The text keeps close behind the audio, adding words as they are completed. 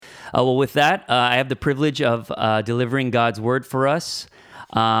With that, I have the privilege of delivering God's word for us.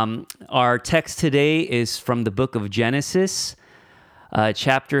 Our text today is from the book of Genesis,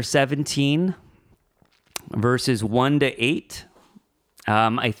 chapter 17, verses 1 to 8.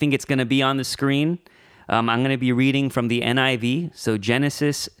 I think it's going to be on the screen. I'm going to be reading from the NIV. So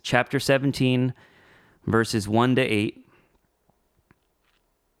Genesis chapter 17, verses 1 to 8.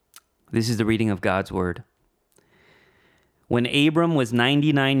 This is the reading of God's word. When Abram was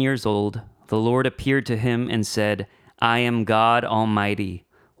 99 years old, the Lord appeared to him and said, I am God Almighty.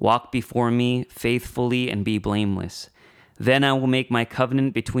 Walk before me faithfully and be blameless. Then I will make my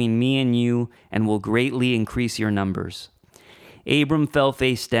covenant between me and you and will greatly increase your numbers. Abram fell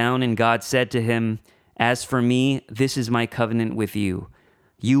face down, and God said to him, As for me, this is my covenant with you.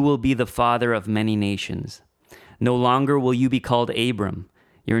 You will be the father of many nations. No longer will you be called Abram.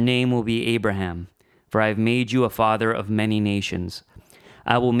 Your name will be Abraham, for I have made you a father of many nations.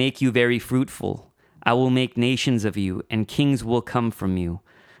 I will make you very fruitful. I will make nations of you, and kings will come from you.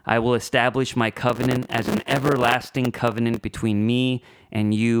 I will establish my covenant as an everlasting covenant between me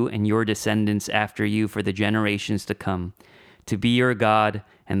and you and your descendants after you for the generations to come, to be your God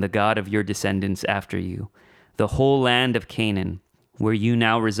and the God of your descendants after you. The whole land of Canaan, where you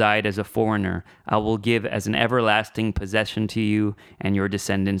now reside as a foreigner, I will give as an everlasting possession to you and your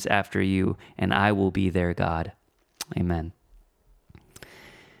descendants after you, and I will be their God. Amen.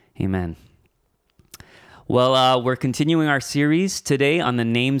 Amen. Well, we're continuing our series today on the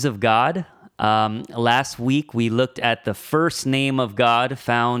names of God. Last week, we looked at the first name of God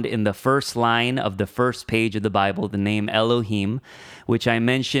found in the first line of the first page of the Bible, the name Elohim, which I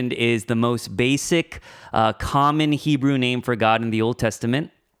mentioned is the most basic, common Hebrew name for God in the Old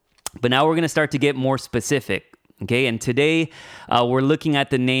Testament. But now we're going to start to get more specific, okay? And today, we're looking at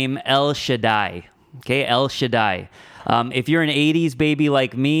the name El Shaddai, okay? El Shaddai. If you're an 80s baby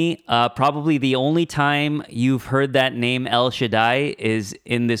like me, probably the only time you've heard that name El Shaddai is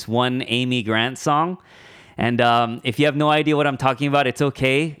in this one Amy Grant song. And if you have no idea what I'm talking about, it's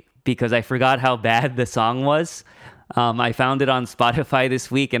okay, because I forgot how bad the song was. I found it on Spotify this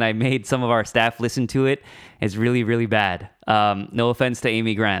week, and I made some of our staff listen to it. It's really, really bad. No offense to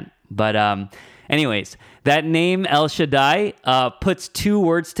Amy Grant. But anyways, that name El Shaddai puts two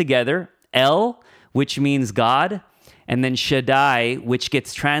words together, El, which means God, and then Shaddai, which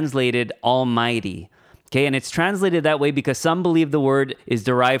gets translated Almighty. Okay, and it's translated that way because some believe the word is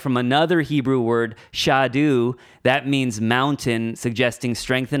derived from another Hebrew word, Shadu, that means mountain, suggesting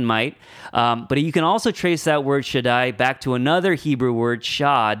strength and might. But you can also trace that word Shaddai back to another Hebrew word,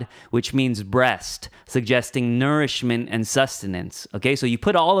 Shad, which means breast, suggesting nourishment and sustenance. Okay, so you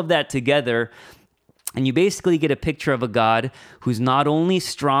put all of that together, and you basically get a picture of a God who's not only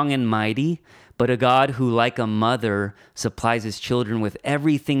strong and mighty, but a God who, like a mother, supplies his children with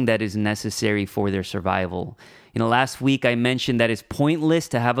everything that is necessary for their survival. Last week I mentioned that it's pointless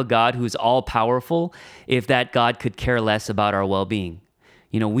to have a God who's all-powerful if that God could care less about our well-being.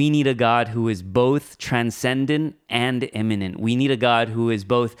 We need a God who is both transcendent and immanent. We need a God who is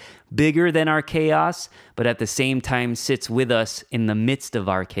both bigger than our chaos, but at the same time sits with us in the midst of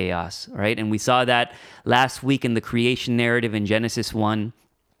our chaos, right? And we saw that last week in the creation narrative in Genesis 1.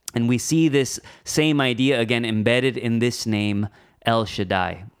 And we see this same idea again embedded in this name, El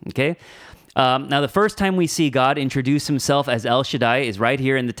Shaddai, okay? Now, the first time we see God introduce himself as El Shaddai is right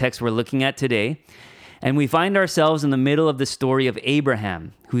here in the text we're looking at today. And we find ourselves in the middle of the story of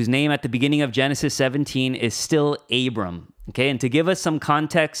Abraham, whose name at the beginning of Genesis 17 is still Abram, okay? And to give us some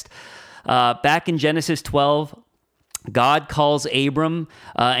context, back in Genesis 12, God calls Abram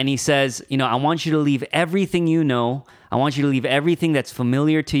and he says, I want you to leave everything you know. I want you to leave everything that's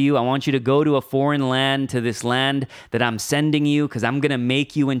familiar to you. I want you to go to a foreign land, to this land that I'm sending you, because I'm going to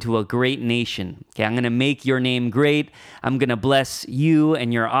make you into a great nation. Okay, I'm going to make your name great. I'm going to bless you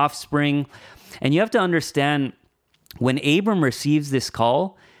and your offspring. And you have to understand, when Abram receives this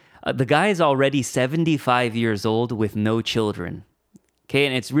call, the guy is already 75 years old with no children. Okay,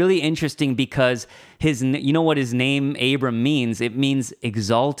 and it's really interesting because you know what his name Abram means? It means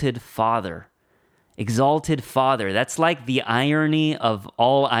exalted father. Exalted father. That's like the irony of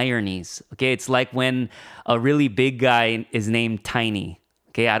all ironies. Okay, it's like when a really big guy is named Tiny.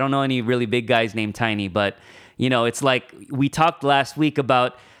 Okay, I don't know any really big guys named Tiny, but it's like we talked last week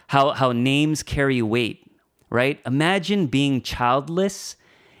about how names carry weight, right? Imagine being childless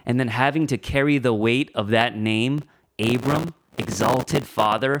and then having to carry the weight of that name, Abram, exalted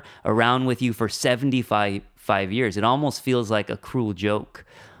father, around with you for 75 years. It almost feels like a cruel joke,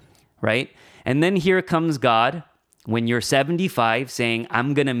 right? And then here comes God when you're 75 saying,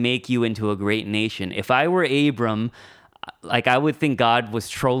 I'm going to make you into a great nation. If I were Abram, like I would think God was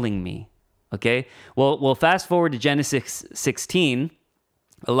trolling me. Okay? Well, fast forward to Genesis 16.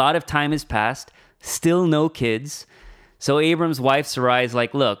 A lot of time has passed, still no kids. So Abram's wife Sarai is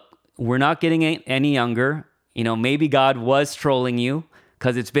like, look, we're not getting any younger. Maybe God was trolling you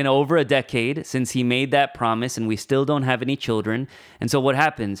because it's been over a decade since he made that promise and we still don't have any children. And so what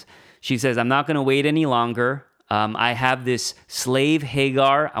happens? She says, I'm not going to wait any longer. I have this slave,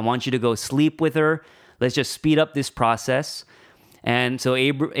 Hagar. I want you to go sleep with her. Let's just speed up this process. And so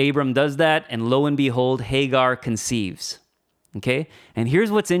Abram does that, and lo and behold, Hagar conceives. Okay? And here's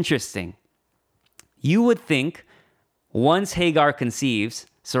what's interesting. You would think once Hagar conceives,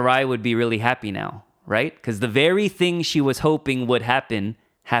 Sarai would be really happy now, right? Because the very thing she was hoping would happen,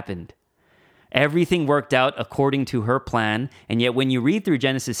 happened. Everything worked out according to her plan, and yet when you read through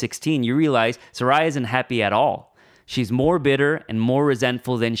Genesis 16, you realize Sarai isn't happy at all. She's more bitter and more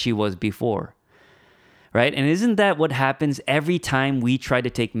resentful than she was before. Right? And isn't that what happens every time we try to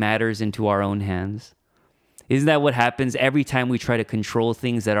take matters into our own hands? Isn't that what happens every time we try to control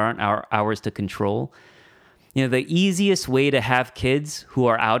things that aren't ours to control? The easiest way to have kids who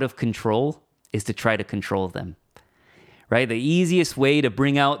are out of control is to try to control them. Right? The easiest way to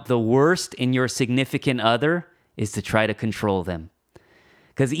bring out the worst in your significant other is to try to control them.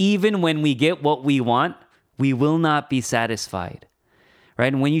 Because even when we get what we want, we will not be satisfied.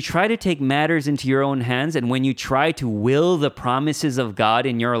 Right? And when you try to take matters into your own hands and when you try to will the promises of God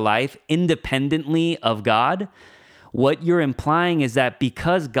in your life independently of God, what you're implying is that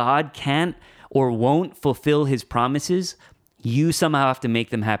because God can't or won't fulfill his promises, you somehow have to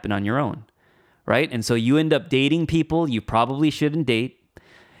make them happen on your own. Right? And so you end up dating people you probably shouldn't date.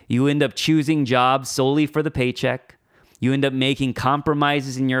 You end up choosing jobs solely for the paycheck. You end up making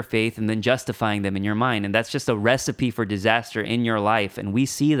compromises in your faith and then justifying them in your mind. And that's just a recipe for disaster in your life. And we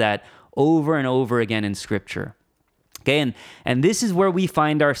see that over and over again in Scripture. Okay, and this is where we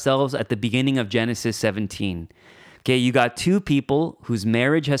find ourselves at the beginning of Genesis 17. Okay, you got two people whose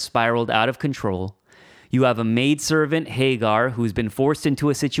marriage has spiraled out of control. You have a maidservant, Hagar, who's been forced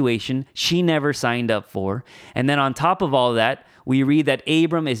into a situation she never signed up for. And then on top of all that, we read that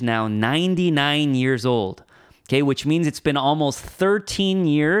Abram is now 99 years old. Okay, which means it's been almost 13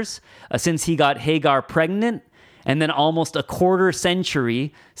 years since he got Hagar pregnant, and then almost a quarter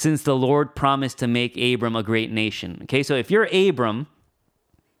century since the Lord promised to make Abram a great nation. Okay, so if you're Abram,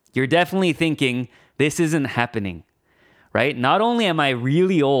 you're definitely thinking, this isn't happening, right? Not only am I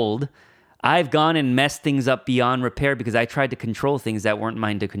really old, I've gone and messed things up beyond repair because I tried to control things that weren't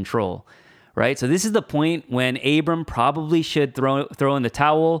mine to control, right? So this is the point when Abram probably should throw in the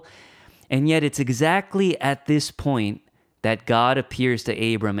towel. And yet it's exactly at this point that God appears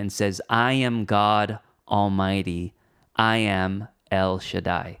to Abram and says, I am God Almighty. I am El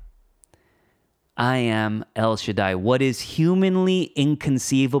Shaddai. I am El Shaddai. What is humanly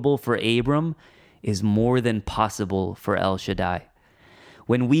inconceivable for Abram is more than possible for El Shaddai.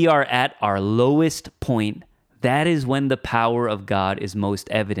 When we are at our lowest point, that is when the power of God is most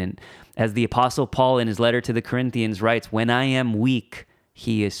evident. As the Apostle Paul in his letter to the Corinthians writes, when I am weak,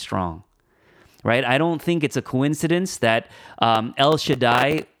 he is strong. Right? I don't think it's a coincidence that El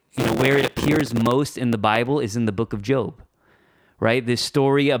Shaddai, where it appears most in the Bible is in the book of Job. Right? This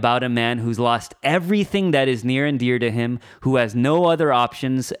story about a man who's lost everything that is near and dear to him, who has no other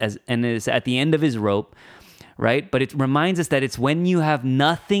options and is at the end of his rope. Right? But it reminds us that it's when you have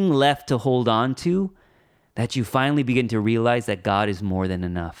nothing left to hold on to that you finally begin to realize that God is more than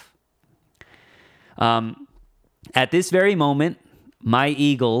enough. At this very moment, my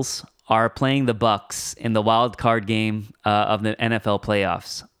Eagles are playing the Bucs in the wild card game of the NFL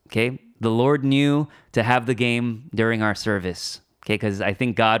playoffs. Okay, the Lord knew to have the game during our service. Okay, because I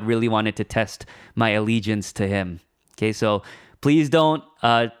think God really wanted to test my allegiance to Him. Okay, so please don't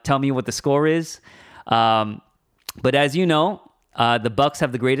tell me what the score is. But as you know, the Bucs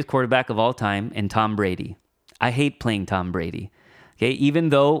have the greatest quarterback of all time in Tom Brady. I hate playing Tom Brady. Okay, even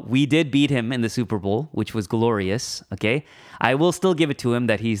though we did beat him in the Super Bowl, which was glorious, okay, I will still give it to him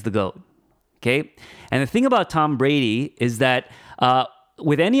that he's the GOAT, okay? And the thing about Tom Brady is that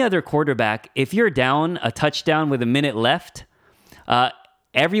with any other quarterback, if you're down a touchdown with a minute left,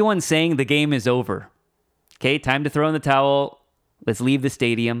 everyone's saying the game is over, okay? Time to throw in the towel. Let's leave the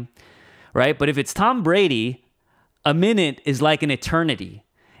stadium, right? But if it's Tom Brady, a minute is like an eternity.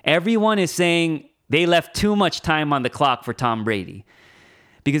 Everyone is saying they left too much time on the clock for Tom Brady.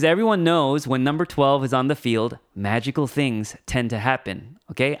 Because everyone knows when number 12 is on the field, magical things tend to happen,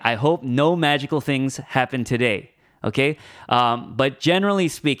 okay? I hope no magical things happen today, okay? But generally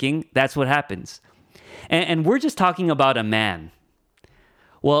speaking, that's what happens. And we're just talking about a man.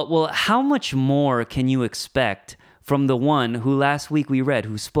 Well, how much more can you expect from the one who last week we read,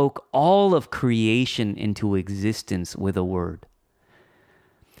 who spoke all of creation into existence with a word.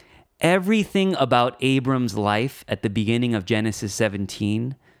 Everything about Abram's life at the beginning of Genesis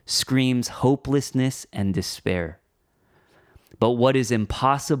 17 screams hopelessness and despair. But what is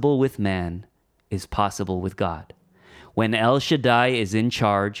impossible with man is possible with God. When El Shaddai is in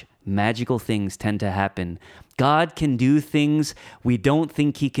charge, magical things tend to happen. God can do things we don't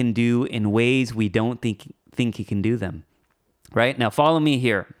think he can do in ways we don't think he can do them. Right? Now follow me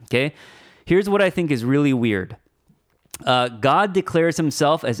here, okay? Here's what I think is really weird. God declares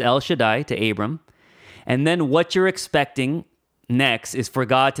himself as El Shaddai to Abram, and then what you're expecting next is for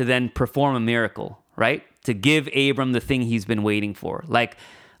God to then perform a miracle, right? To give Abram the thing he's been waiting for. Like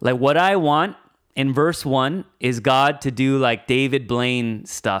what I want in verse 1 is God to do like David Blaine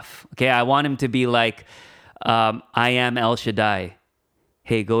stuff. Okay, I want him to be like, I am El Shaddai.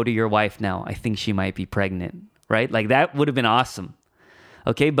 Hey, go to your wife now. I think she might be pregnant, right? Like that would have been awesome.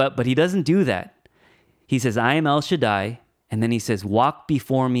 Okay, but he doesn't do that. He says, I am El Shaddai, and then he says, walk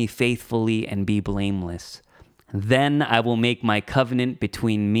before me faithfully and be blameless. Then I will make my covenant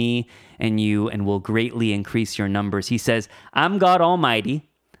between me and you and will greatly increase your numbers. He says, I'm God Almighty.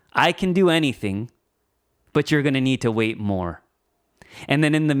 I can do anything, but you're going to need to wait more. And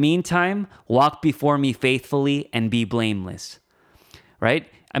then in the meantime, walk before me faithfully and be blameless, right?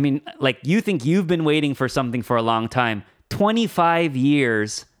 I mean, like you think you've been waiting for something for a long time. 25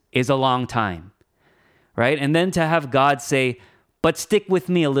 years is a long time, right? And then to have God say, but stick with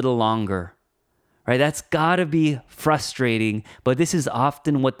me a little longer, right? That's got to be frustrating, but this is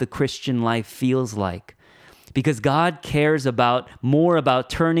often what the Christian life feels like. Because God cares more about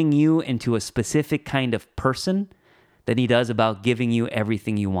turning you into a specific kind of person than he does about giving you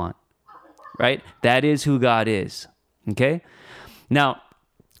everything you want, right? That is who God is, okay? Now,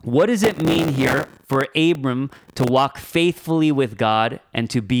 what does it mean here for Abram to walk faithfully with God and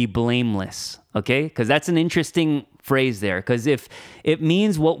to be blameless, okay? Because that's an interesting phrase there. Because if it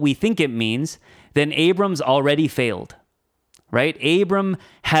means what we think it means, then Abram's already failed, right? Abram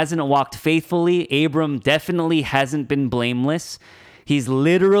hasn't walked faithfully. Abram definitely hasn't been blameless. He's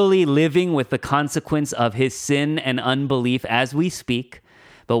literally living with the consequence of his sin and unbelief as we speak.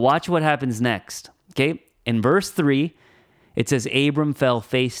 But watch what happens next, okay? In verse 3, it says, Abram fell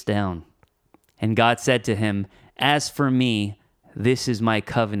face down, and God said to him, as for me, this is my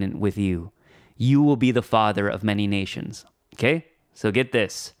covenant with you. You will be the father of many nations. Okay? So get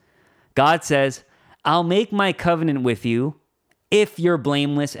this. God says, I'll make my covenant with you if you're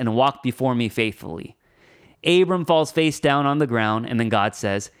blameless and walk before me faithfully. Abram falls face down on the ground, and then God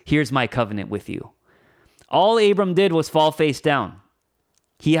says, here's my covenant with you. All Abram did was fall face down.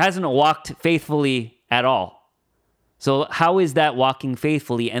 He hasn't walked faithfully at all. So how is that walking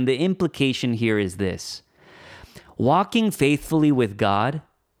faithfully? And the implication here is this. Walking faithfully with God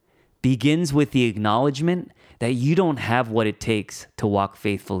begins with the acknowledgement that you don't have what it takes to walk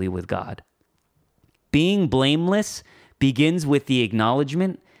faithfully with God. Being blameless begins with the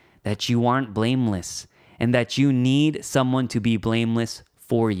acknowledgement that you aren't blameless and that you need someone to be blameless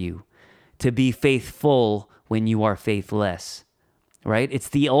for you, to be faithful when you are faithless, right? It's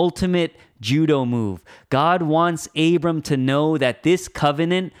the ultimate judo move. God wants Abram to know that this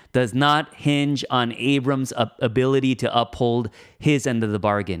covenant does not hinge on Abram's ability to uphold his end of the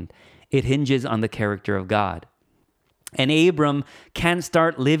bargain. It hinges on the character of God. And Abram can't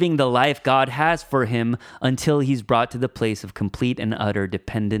start living the life God has for him until he's brought to the place of complete and utter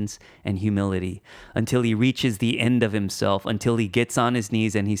dependence and humility, until he reaches the end of himself, until he gets on his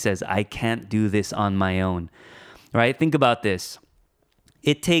knees and he says, I can't do this on my own. Right? Think about this.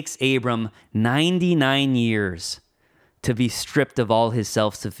 It takes Abram 99 years to be stripped of all his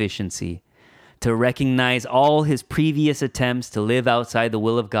self-sufficiency, to recognize all his previous attempts to live outside the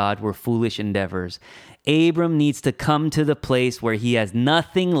will of God were foolish endeavors. Abram needs to come to the place where he has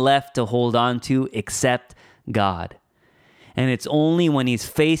nothing left to hold on to except God. And it's only when he's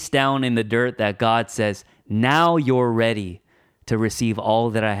face down in the dirt that God says, now you're ready to receive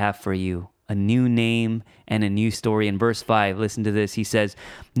all that I have for you. A new name and a new story. In verse 5, listen to this. He says,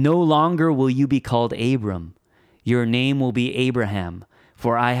 no longer will you be called Abram. Your name will be Abraham,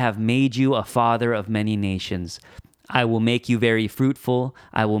 for I have made you a father of many nations. I will make you very fruitful.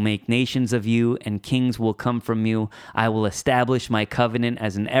 I will make nations of you, and kings will come from you. I will establish my covenant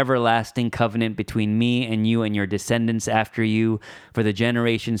as an everlasting covenant between me and you and your descendants after you for the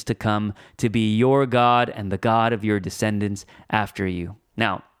generations to come, to be your God and the God of your descendants after you.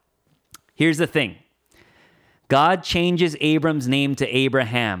 Now, here's the thing. God changes Abram's name to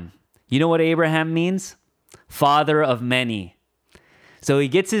Abraham. You know what Abraham means? Father of many. So he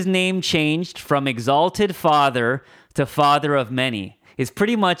gets his name changed from exalted father to father of many they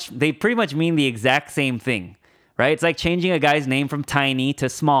pretty much mean the exact same thing, right? It's like changing a guy's name from Tiny to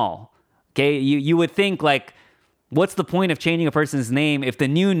Small. Okay, you would think like, what's the point of changing a person's name if the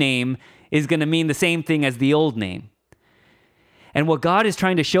new name is going to mean the same thing as the old name? And what God is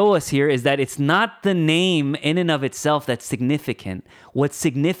trying to show us here is that it's not the name in and of itself that's significant. What's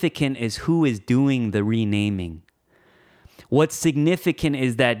significant is who is doing the renaming. What's significant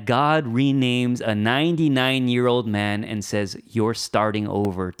is that God renames a 99-year-old man and says, you're starting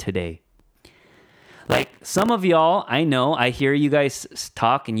over today. Like some of y'all, I know, I hear you guys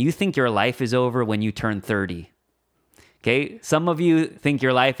talk and you think your life is over when you turn 30. Okay? Some of you think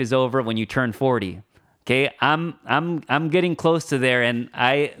your life is over when you turn 40. Okay, I'm getting close to there, and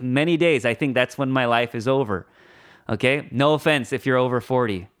many days I think that's when my life is over. Okay, no offense if you're over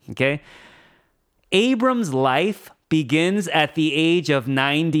 40. Okay, Abram's life begins at the age of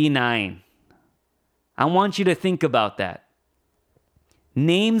 99. I want you to think about that.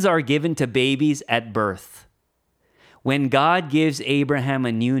 Names are given to babies at birth. When God gives Abraham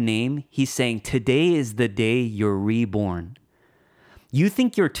a new name, he's saying, today is the day you're reborn. You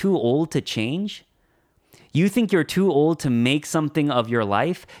think you're too old to change? You think you're too old to make something of your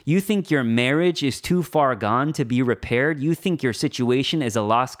life? You think your marriage is too far gone to be repaired? You think your situation is a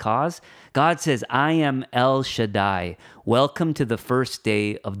lost cause? God says, I am El Shaddai. Welcome to the first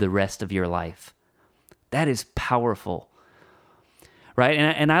day of the rest of your life. That is powerful, right?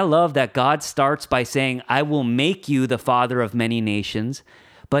 And I love that God starts by saying, I will make you the father of many nations.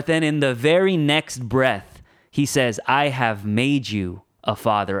 But then in the very next breath, he says, I have made you a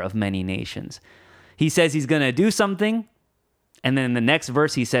father of many nations. He says he's going to do something, and then in the next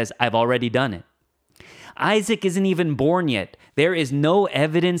verse he says, I've already done it. Isaac isn't even born yet. There is no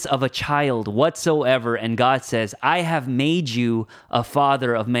evidence of a child whatsoever, and God says, I have made you a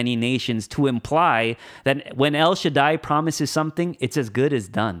father of many nations, to imply that when El Shaddai promises something, it's as good as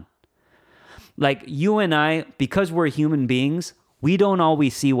done. Like you and I, because we're human beings, we don't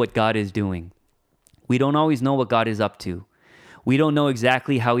always see what God is doing. We don't always know what God is up to. We don't know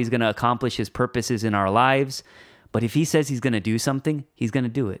exactly how he's going to accomplish his purposes in our lives, but if he says he's going to do something, he's going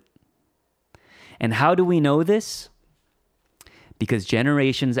to do it. And how do we know this? Because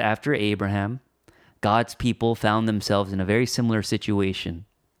generations after Abraham, God's people found themselves in a very similar situation.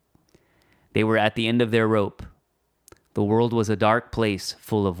 They were at the end of their rope. The world was a dark place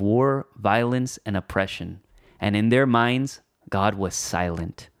full of war, violence, and oppression. And in their minds, God was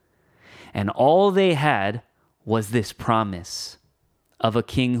silent. And all they had was this promise of a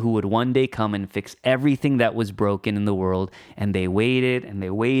king who would one day come and fix everything that was broken in the world. And they waited and they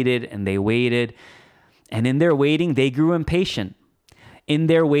waited and they waited. And in their waiting, they grew impatient. In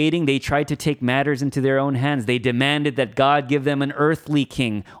their waiting, they tried to take matters into their own hands. They demanded that God give them an earthly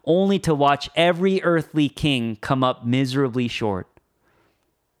king, only to watch every earthly king come up miserably short.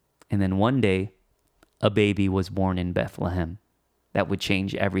 And then one day, a baby was born in Bethlehem that would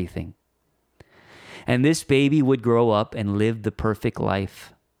change everything. And this baby would grow up and live the perfect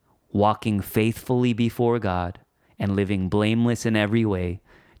life, walking faithfully before God and living blameless in every way,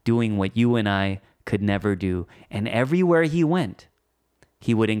 doing what you and I could never do. And everywhere he went,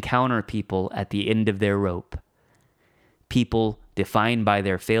 he would encounter people at the end of their rope. People defined by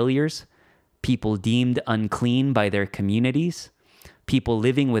their failures, people deemed unclean by their communities, people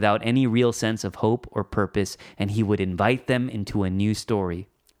living without any real sense of hope or purpose, and he would invite them into a new story.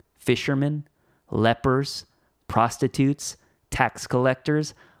 Fishermen, lepers, prostitutes, tax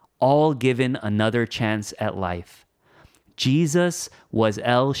collectors, all given another chance at life. Jesus was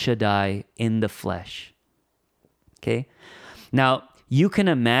El Shaddai in the flesh. Okay? Now, you can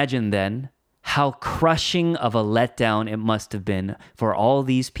imagine then how crushing of a letdown it must have been for all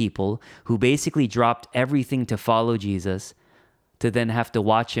these people who basically dropped everything to follow Jesus to then have to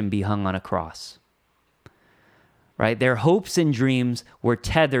watch him be hung on a cross. Right? Their hopes and dreams were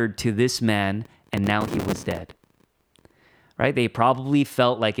tethered to this man, and now he was dead. Right? They probably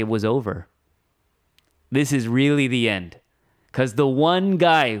felt like it was over. This is really the end. Because the one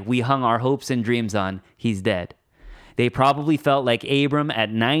guy we hung our hopes and dreams on, he's dead. They probably felt like Abram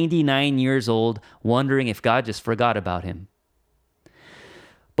at 99 years old, wondering if God just forgot about him.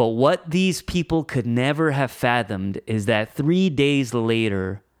 But what these people could never have fathomed is that 3 days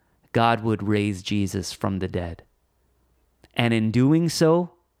later, God would raise Jesus from the dead. And in doing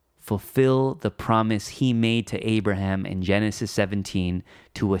so, fulfill the promise he made to Abraham in Genesis 17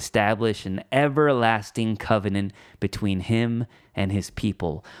 to establish an everlasting covenant between him and his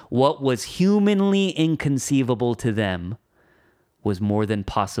people. What was humanly inconceivable to them was more than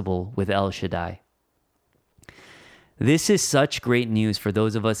possible with El Shaddai. This is such great news for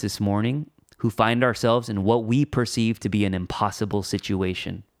those of us this morning who find ourselves in what we perceive to be an impossible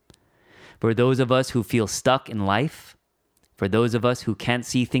situation. For those of us who feel stuck in life, for those of us who can't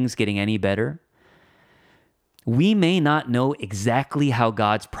see things getting any better, we may not know exactly how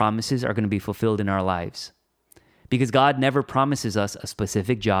God's promises are going to be fulfilled in our lives. Because God never promises us a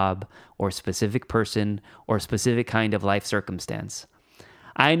specific job or a specific person or a specific kind of life circumstance.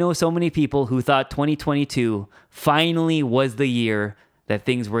 I know so many people who thought 2022 finally was the year that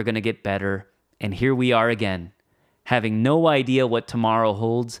things were going to get better. And here we are again, having no idea what tomorrow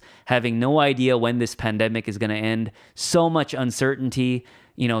holds, having no idea when this pandemic is going to end, so much uncertainty,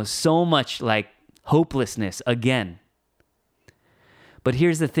 so much like hopelessness again. But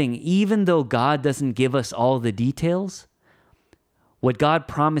here's the thing, even though God doesn't give us all the details, what God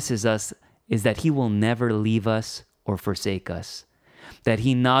promises us is that he will never leave us or forsake us. That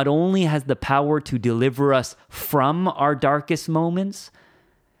he not only has the power to deliver us from our darkest moments,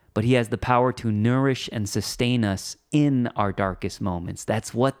 but he has the power to nourish and sustain us in our darkest moments.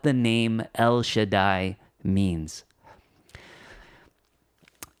 That's what the name El Shaddai means.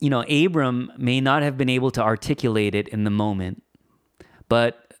 Abram may not have been able to articulate it in the moment,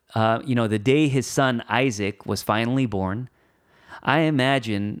 but, the day his son Isaac was finally born, I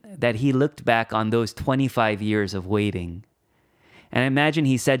imagine that he looked back on those 25 years of waiting. And I imagine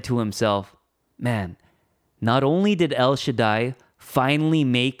he said to himself, man, not only did El Shaddai finally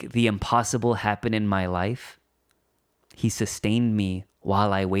make the impossible happen in my life, he sustained me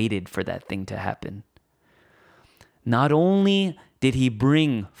while I waited for that thing to happen. Not only did he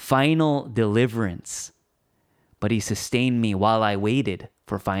bring final deliverance, but he sustained me while I waited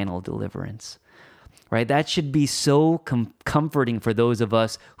for final deliverance. Right? That should be so comforting for those of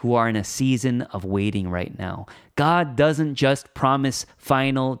us who are in a season of waiting right now. God doesn't just promise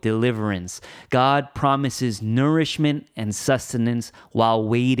final deliverance. God promises nourishment and sustenance while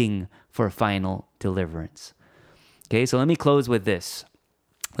waiting for final deliverance. Okay, so let me close with this.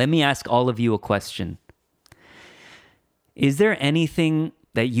 Let me ask all of you a question. Is there anything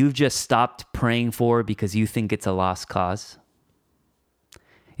that you've just stopped praying for because you think it's a lost cause?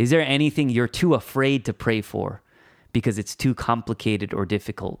 Is there anything you're too afraid to pray for because it's too complicated or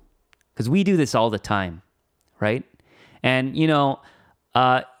difficult? Because we do this all the time, right? And,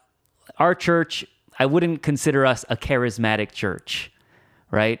 our church, I wouldn't consider us a charismatic church,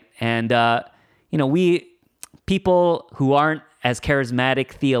 right? And, people who aren't as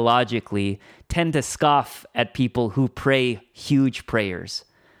charismatic theologically tend to scoff at people who pray huge prayers,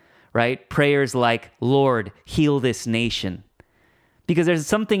 right? Prayers like, Lord, heal this nation. Because there's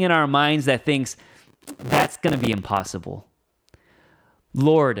something in our minds that thinks that's going to be impossible.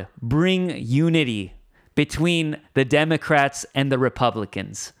 Lord, bring unity between the Democrats and the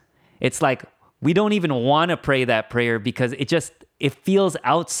Republicans. It's like we don't even want to pray that prayer because it feels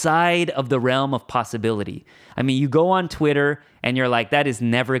outside of the realm of possibility. I mean, you go on Twitter and you're like, that is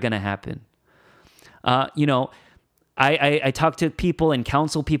never going to happen. I talk to people and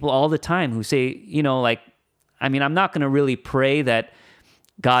counsel people all the time who say, I'm not going to really pray that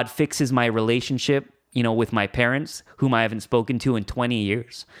God fixes my relationship, with my parents, whom I haven't spoken to in 20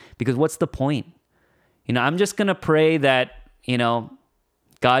 years. Because what's the point? I'm just going to pray that,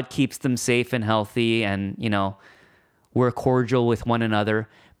 God keeps them safe and healthy and, we're cordial with one another.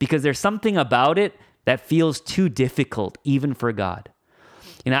 Because there's something about it that feels too difficult, even for God.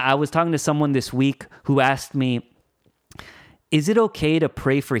 I was talking to someone this week who asked me, is it okay to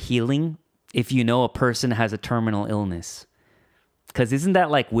pray for healing if you know a person has a terminal illness? Because isn't that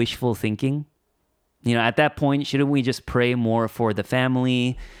like wishful thinking? At that point, shouldn't we just pray more for the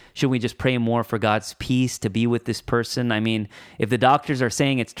family? Should we just pray more for God's peace to be with this person? I mean, if the doctors are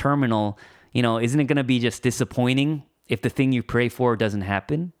saying it's terminal, isn't it going to be just disappointing if the thing you pray for doesn't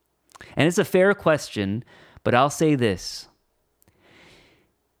happen? And it's a fair question, but I'll say this.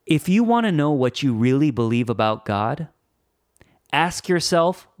 If you want to know what you really believe about God, ask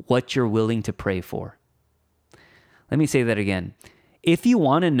yourself what you're willing to pray for. Let me say that again. If you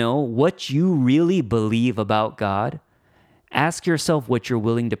want to know what you really believe about God, ask yourself what you're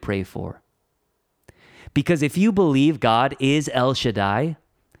willing to pray for. Because if you believe God is El Shaddai,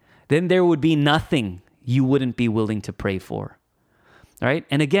 then there would be nothing you wouldn't be willing to pray for. All right?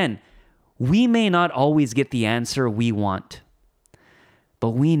 And again, we may not always get the answer we want, but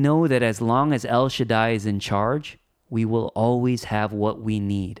we know that as long as El Shaddai is in charge, we will always have what we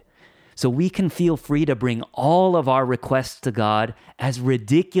need. So we can feel free to bring all of our requests to God, as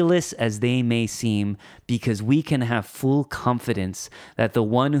ridiculous as they may seem, because we can have full confidence that the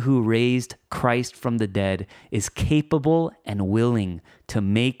one who raised Christ from the dead is capable and willing to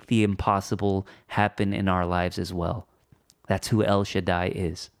make the impossible happen in our lives as well. That's who El Shaddai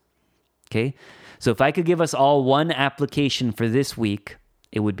is. Okay? So if I could give us all one application for this week,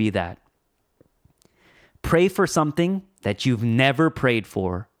 it would be that. Pray for something that you've never prayed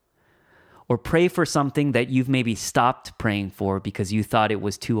for, or pray for something that you've maybe stopped praying for because you thought it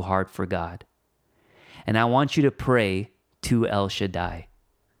was too hard for God. And I want you to pray to El Shaddai,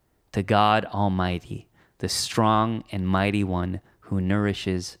 to God Almighty, the strong and mighty one who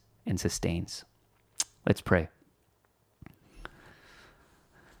nourishes and sustains. Let's pray.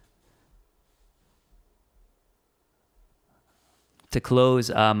 To close,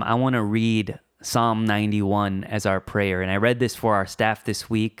 I want to read Psalm 91 as our prayer. And I read this for our staff this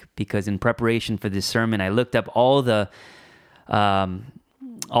week because in preparation for this sermon, I looked up all the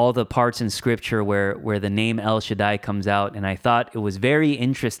parts in Scripture where the name El Shaddai comes out. And I thought it was very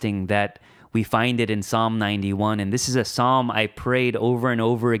interesting that we find it in Psalm 91. And this is a psalm I prayed over and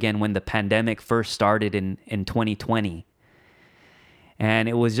over again when the pandemic first started in 2020. And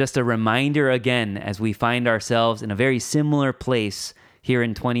it was just a reminder again, as we find ourselves in a very similar place here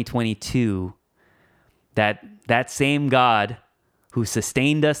in 2022, that that same God who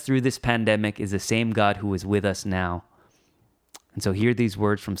sustained us through this pandemic is the same God who is with us now. And so hear these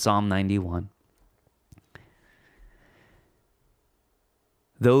words from Psalm 91.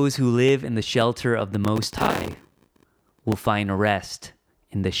 Those who live in the shelter of the Most High will find rest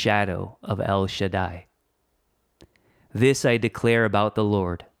in the shadow of El Shaddai. This I declare about the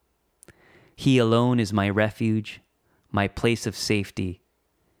Lord. He alone is my refuge, my place of safety.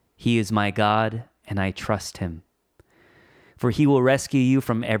 He is my God, and I trust him. For he will rescue you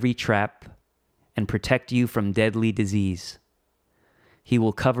from every trap and protect you from deadly disease. He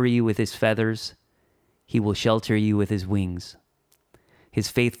will cover you with his feathers. He will shelter you with his wings. His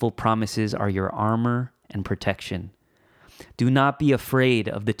faithful promises are your armor and protection. Do not be afraid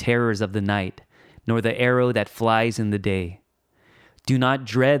of the terrors of the night, nor the arrow that flies in the day. Do not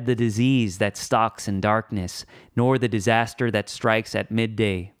dread the disease that stalks in darkness, nor the disaster that strikes at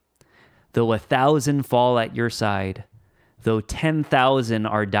midday. Though 1,000 fall at your side, though 10,000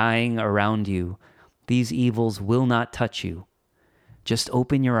 are dying around you, these evils will not touch you. Just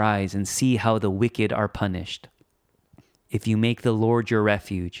open your eyes and see how the wicked are punished. If you make the Lord your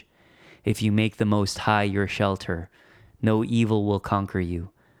refuge, if you make the Most High your shelter, no evil will conquer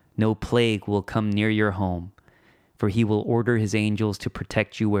you. No plague will come near your home, for he will order his angels to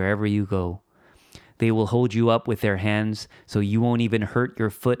protect you wherever you go. They will hold you up with their hands so you won't even hurt your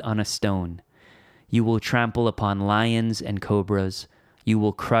foot on a stone. You will trample upon lions and cobras. You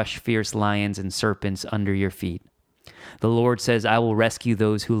will crush fierce lions and serpents under your feet. The Lord says, I will rescue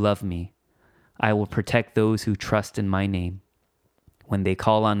those who love me. I will protect those who trust in my name. When they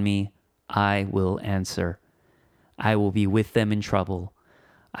call on me, I will answer. I will be with them in trouble.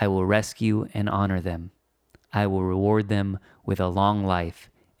 I will rescue and honor them. I will reward them with a long life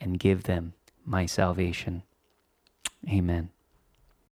and give them my salvation. Amen.